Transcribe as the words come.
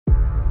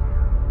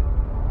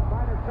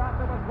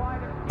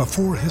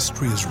Before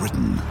history is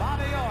written,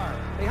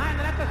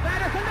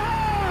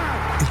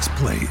 it's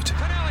played.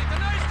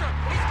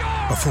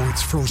 Before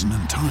it's frozen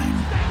in time,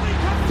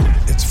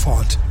 it's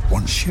fought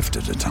one shift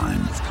at a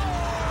time.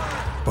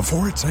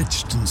 Before it's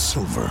etched in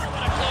silver,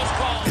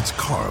 it's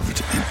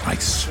carved in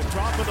ice.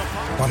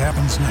 What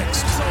happens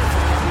next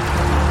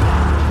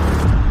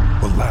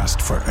will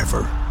last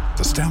forever.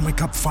 The Stanley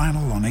Cup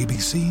Final on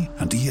ABC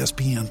and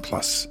ESPN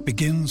Plus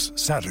begins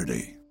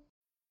Saturday.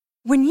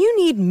 When you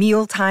need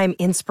mealtime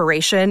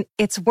inspiration,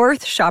 it's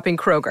worth shopping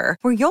Kroger,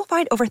 where you'll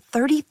find over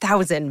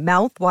 30,000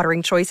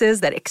 mouth-watering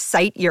choices that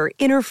excite your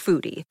inner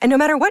foodie. And no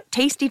matter what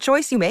tasty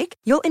choice you make,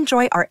 you'll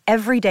enjoy our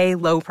everyday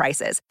low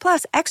prices,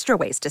 plus extra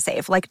ways to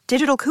save, like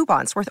digital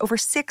coupons worth over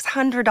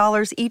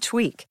 $600 each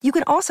week. You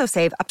can also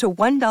save up to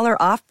 $1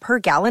 off per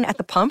gallon at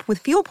the pump with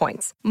fuel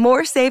points.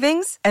 More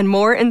savings and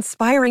more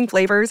inspiring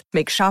flavors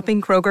make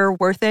shopping Kroger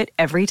worth it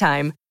every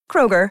time.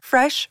 Kroger,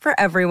 fresh for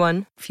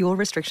everyone. Fuel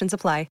restrictions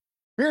apply.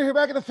 We're here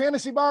back at the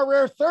Fantasy Bar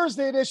Rare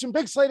Thursday edition.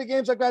 Big slate of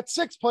games. I've got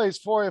 6 plays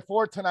for you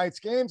for tonight's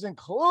games,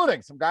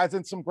 including some guys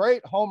in some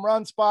great home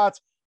run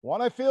spots.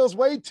 One I feel is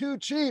way too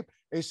cheap,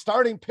 a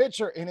starting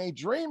pitcher in a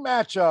dream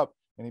matchup,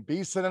 and he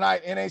beats it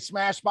tonight in a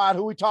smash spot.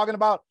 Who are we talking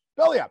about?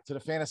 Belly up to the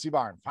Fantasy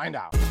Bar and find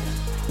out.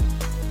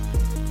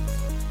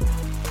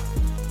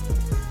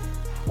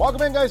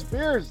 Welcome in, guys.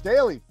 Beers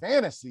Daily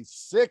Fantasy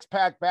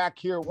 6-pack back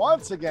here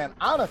once again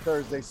on a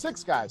Thursday.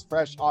 6 guys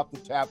fresh off the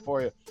tap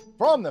for you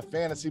from the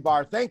Fantasy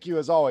Bar. Thank you,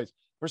 as always,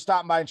 for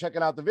stopping by and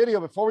checking out the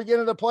video. Before we get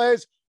into the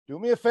plays, do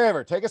me a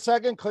favor. Take a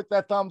second, click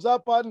that thumbs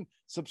up button,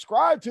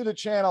 subscribe to the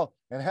channel,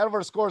 and head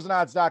over to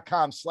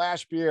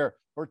scoresandodds.com/beer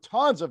for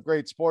tons of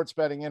great sports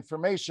betting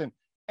information,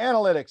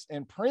 analytics,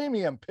 and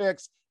premium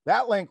picks.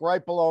 That link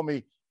right below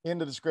me in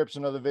the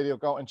description of the video.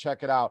 Go and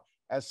check it out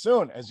as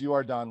soon as you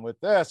are done with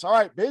this. All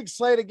right, big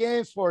slate of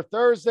games for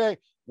Thursday.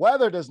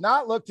 Weather does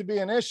not look to be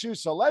an issue,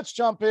 so let's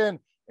jump in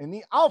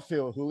the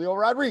outfield, Julio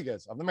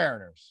Rodriguez of the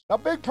Mariners. A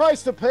big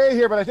price to pay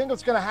here, but I think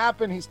what's going to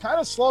happen, he's kind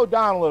of slowed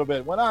down a little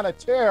bit, went on a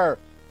tear,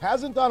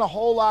 hasn't done a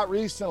whole lot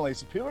recently,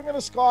 so people are going to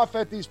scoff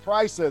at these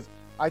prices.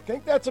 I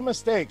think that's a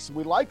mistake, so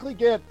we likely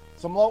get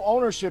some low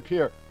ownership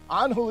here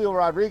on Julio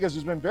Rodriguez,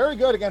 who's been very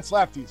good against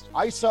lefties.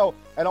 ISO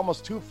at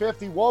almost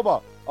 250,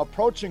 WOBA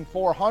approaching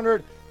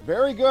 400.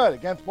 Very good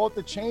against both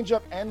the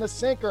changeup and the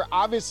sinker.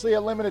 Obviously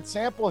a limited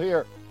sample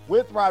here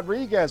with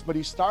Rodriguez, but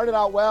he started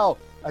out well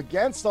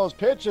against those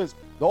pitches.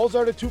 Those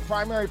are the 2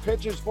 primary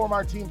pitches for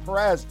Martin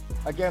Perez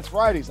against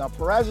righties. Now,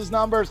 Perez's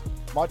numbers,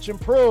 much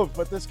improved,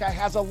 but this guy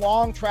has a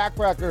long track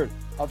record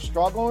of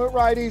struggling with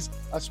righties,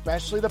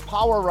 especially the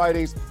power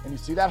righties. And you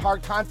see that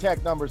hard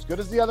contact number, as good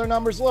as the other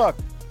numbers look,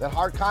 that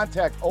hard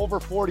contact over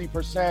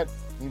 40%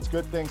 means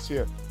good things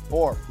here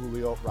for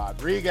Julio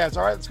Rodriguez.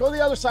 All right, let's go to the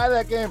other side of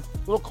that game. A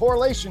little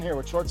correlation here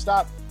with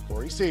shortstop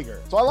Corey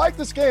Seager. So I like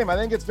this game. I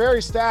think it's very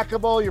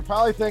stackable. You're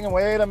probably thinking,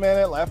 wait a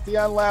minute, lefty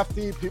on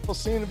lefty. People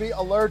seem to be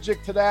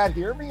allergic to that.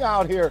 Hear me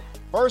out here.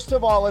 First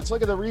of all, let's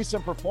look at the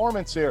recent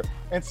performance here.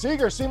 And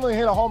Seager seemingly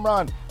hit a home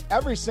run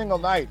every single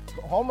night.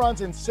 Home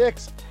runs in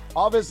 6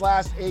 of his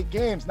last 8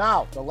 games.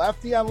 Now, the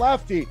lefty on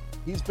lefty,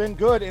 he's been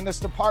good in this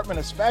department,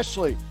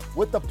 especially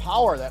with the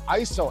power. That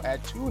ISO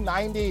at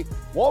 290,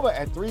 WOBA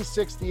at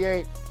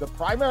 368. The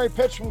primary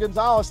pitch from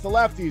Gonzalez to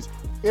lefties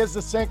is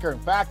the sinker. In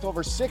fact,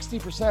 over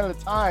 60% of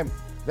the time,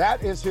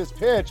 that is his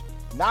pitch.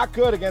 Not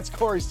good against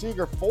Corey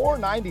Seager,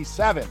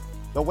 497,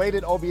 the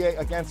weighted OBA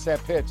against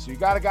that pitch. So you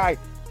got a guy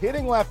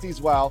hitting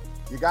lefties well.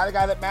 You got a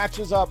guy that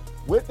matches up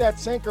with that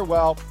sinker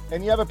well,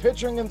 and you have a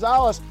pitcher in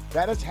Gonzalez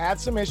that has had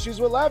some issues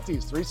with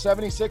lefties.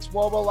 376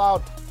 WOBA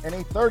allowed and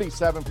a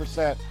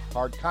 37%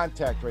 hard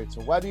contact rate.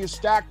 So whether you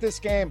stack this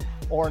game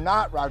or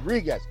not,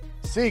 Rodriguez,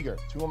 Seager,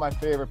 2 of my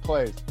favorite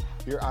plays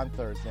here on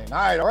Thursday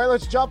night. All right,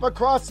 let's jump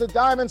across the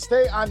diamond.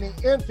 Stay on the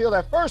infield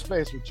at first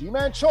base with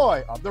Ji-Man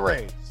Choi of the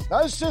Rays.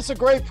 Now, it's just a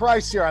great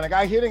price here on a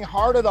guy hitting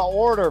hard of the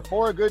order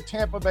for a good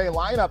Tampa Bay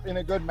lineup in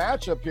a good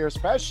matchup here,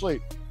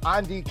 especially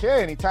on DK.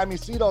 Anytime you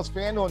see those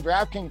FanDuel and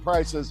DraftKings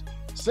prices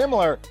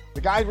similar,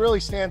 the guy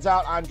really stands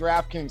out on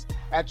DraftKings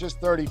at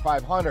just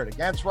 $3,500.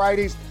 Against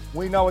righties,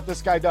 we know what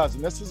this guy does.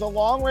 And this is a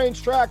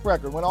long-range track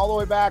record. Went all the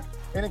way back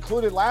and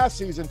included last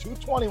season,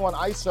 221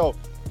 ISO,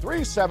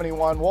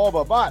 371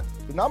 WOBA. But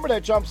the number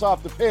that jumps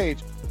off the page,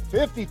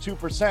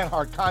 52%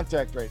 hard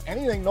contact rate.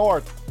 Anything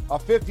north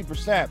of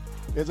 50%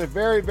 is a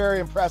very, very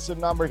impressive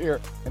number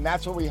here. And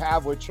that's what we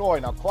have with Choi.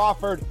 Now,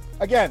 Crawford,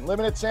 again,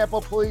 limited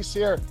sample police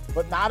here,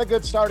 but not a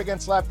good start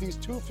against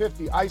lefties.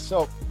 250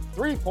 ISO,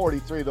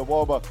 343 the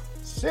WOBA,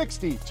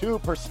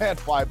 62%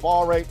 fly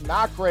ball rate.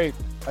 Not great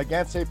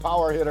against a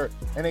power hitter,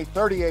 and a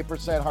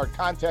 38% hard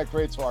contact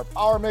rate. So our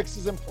power mix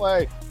is in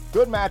play.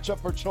 Good matchup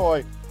for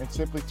Choi, and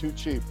simply too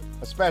cheap,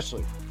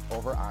 especially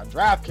over on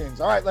DraftKings.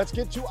 All right, let's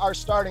get to our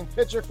starting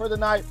pitcher for the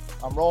night.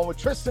 I'm rolling with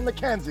Tristan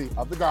McKenzie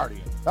of the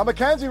Guardian. Now,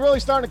 McKenzie really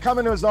starting to come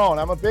into his own.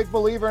 I'm a big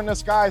believer in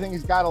this guy. I think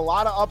he's got a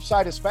lot of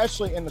upside,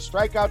 especially in the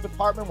strikeout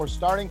department. We're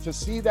starting to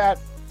see that.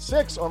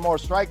 6 or more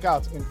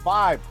strikeouts in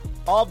 5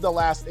 of the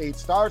last 8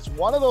 starts.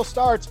 One of those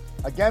starts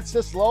against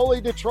this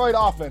lowly Detroit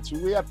offense,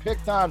 who we have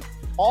picked on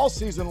all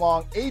season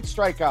long. 8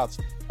 strikeouts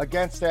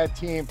against that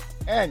team.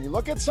 And you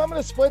look at some of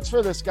the splits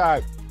for this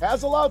guy.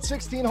 Has allowed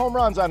 16 home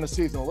runs on the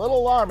season. A little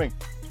alarming.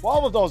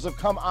 12 of those have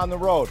come on the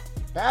road.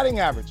 Batting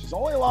average is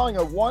only allowing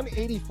a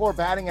 184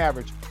 batting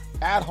average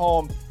at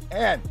home.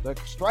 And the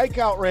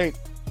strikeout rate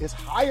is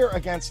higher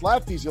against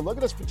lefties. You look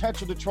at this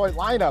potential Detroit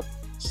lineup,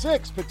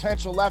 6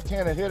 potential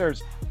left-handed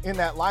hitters in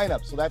that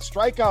lineup. So that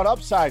strikeout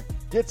upside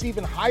gets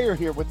even higher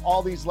here with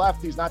all these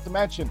lefties, not to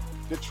mention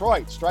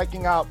Detroit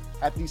striking out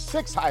at the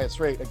 6th highest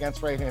rate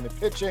against right-handed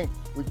pitching.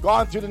 We've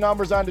gone through the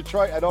numbers on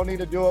Detroit. I don't need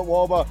to do it.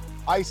 Woba,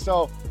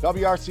 ISO,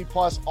 WRC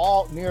plus,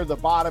 all near the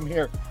bottom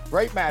here.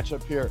 Great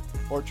matchup here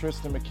for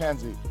Triston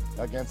McKenzie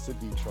against the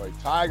Detroit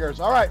Tigers.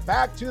 All right,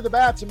 back to the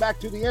bats and back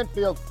to the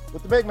infield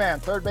with the big man,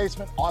 third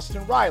baseman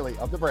Austin Riley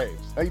of the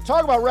Braves. Now, you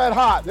talk about red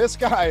hot. This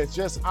guy is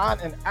just on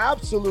an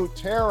absolute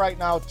tear right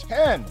now.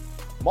 10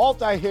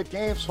 multi-hit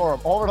games for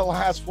him over the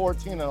last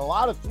 14, and a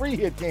lot of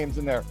 3-hit games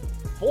in there.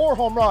 4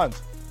 home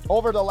runs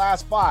over the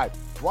last 5.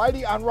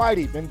 Righty on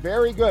righty, been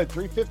very good.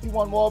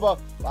 351 Woba,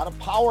 a lot of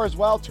power as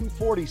well.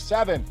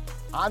 247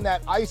 on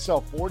that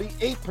ISO,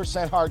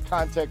 48% hard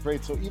contact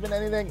rate. So even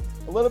anything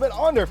a little bit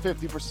under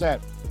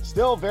 50%.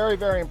 Still very,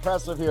 very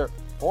impressive here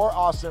for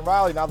Austin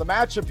Riley. Now the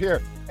matchup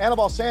here,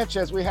 Anibal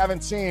Sanchez, we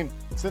haven't seen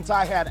since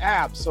I had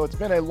abs. So it's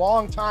been a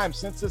long time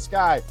since this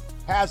guy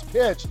has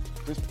pitched.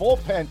 This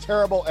bullpen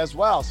terrible as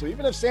well. So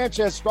even if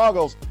Sanchez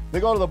struggles,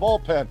 they go to the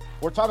bullpen.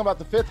 We're talking about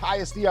the 5th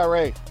highest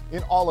ERA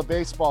in all of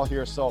baseball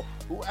here. So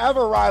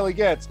whoever Riley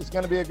gets is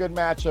going to be a good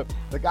matchup.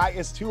 The guy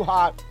is too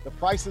hot. The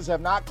prices have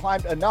not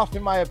climbed enough,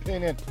 in my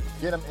opinion.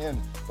 Get him in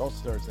those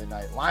Thursday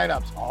night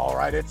lineups. All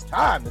right, it's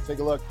time to take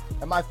a look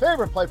at my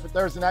favorite play for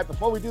Thursday night.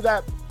 Before we do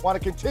that, I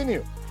want to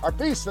continue our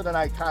Beast of the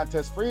Night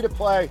contest. Free to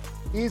play,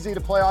 easy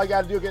to play. All you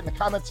got to do is get in the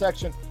comment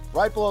section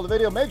right below the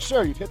video. Make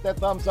sure you hit that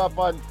thumbs up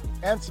button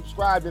and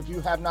subscribe if you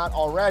have not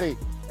already.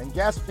 And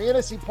guess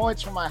fantasy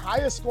points from my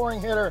highest scoring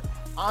hitter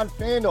on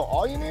FanDuel.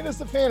 All you need is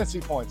the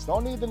fantasy points.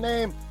 Don't need the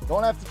name.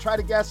 Don't have to try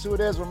to guess who it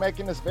is. We're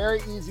making this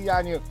very easy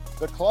on you.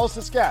 The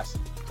closest guess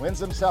wins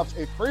themselves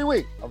a free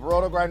week of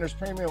Roto Grinders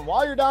Premium.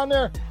 While you're down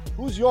there,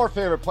 who's your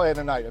favorite play of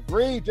the night?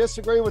 Agree,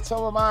 disagree with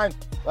some of mine?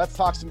 Let's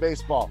talk some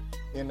baseball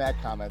in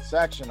that comment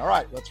section. All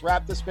right, let's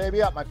wrap this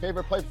baby up. My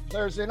favorite play for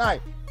Thursday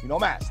night, you know,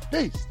 Mass,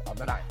 Beast of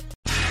the Night.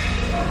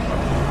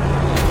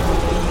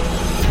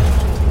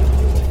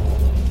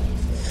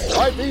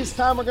 All right, Beast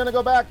time. We're going to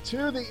go back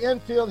to the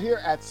infield here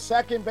at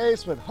second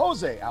base with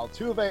Jose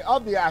Altuve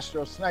of the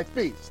Astros, tonight's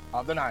Beast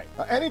of the Night.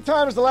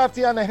 Anytime there's a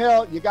lefty on the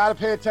hill, you got to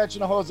pay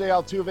attention to Jose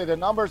Altuve. The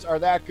numbers are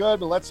that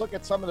good, but let's look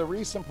at some of the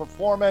recent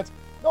performance.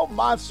 No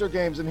monster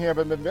games in here,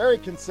 but been very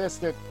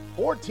consistent.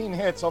 14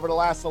 hits over the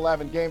last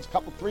 11 games,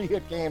 couple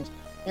 3-hit games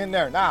in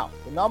there. Now,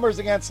 the numbers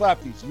against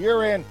lefties,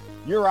 year in,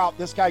 year out,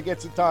 this guy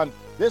gets it done.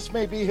 This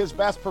may be his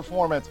best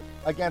performance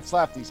against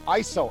lefties.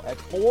 ISO at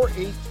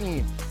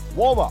 418.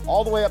 Woba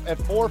all the way up at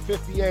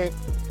 458,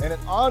 and an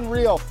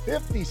unreal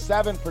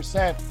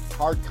 57%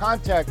 hard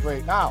contact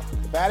rate. Now,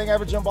 the batting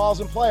average on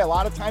balls in play, a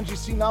lot of times you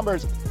see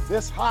numbers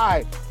this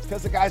high. It's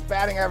because the guy's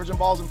batting average on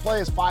balls in play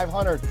is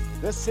 500.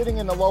 This sitting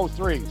in the low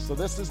 3s. So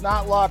this is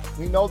not luck.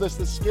 We know this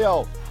is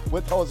skill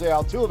with Jose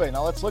Altuve.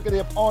 Now let's look at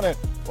the opponent.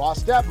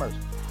 Ross Detmers,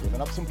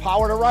 giving up some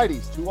power to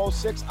righties.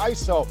 206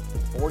 ISO,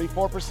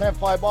 44%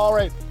 fly ball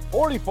rate,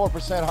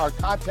 44% hard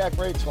contact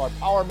rate. So our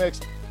power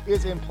mix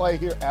is in play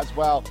here as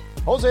well.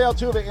 Jose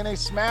Altuve in a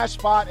smash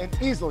spot and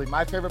easily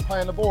my favorite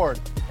play on the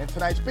board in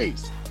tonight's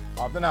Beast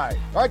of the Night.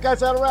 All right, guys,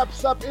 that'll wrap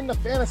us up in the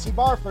Fantasy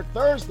Bar for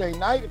Thursday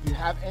night. If you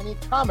have any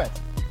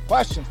comments,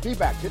 questions,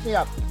 feedback, hit me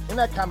up in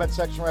that comment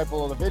section right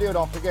below the video.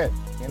 Don't forget,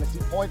 fantasy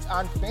points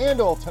on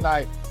FanDuel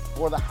tonight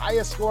for the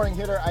highest scoring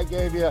hitter I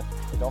gave you.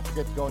 And don't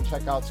forget to go and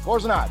check out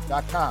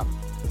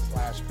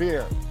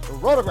scoresandodds.com/beer. For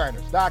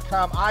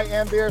rotogrinders.com, I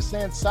am Beer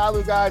saying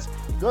salut, guys.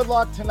 Good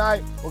luck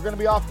tonight. We're going to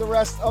be off the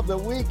rest of the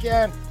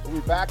weekend. We'll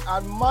be back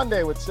on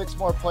Monday with 6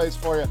 more plays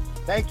for you.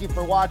 Thank you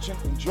for watching.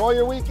 Enjoy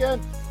your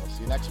weekend. We'll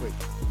see you next week.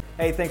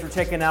 Hey, thanks for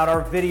checking out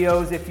our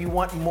videos. If you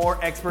want more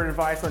expert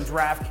advice on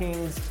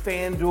DraftKings,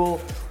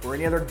 FanDuel, or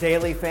any other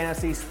daily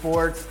fantasy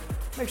sports,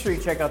 make sure you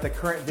check out the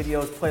current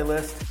videos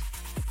playlist.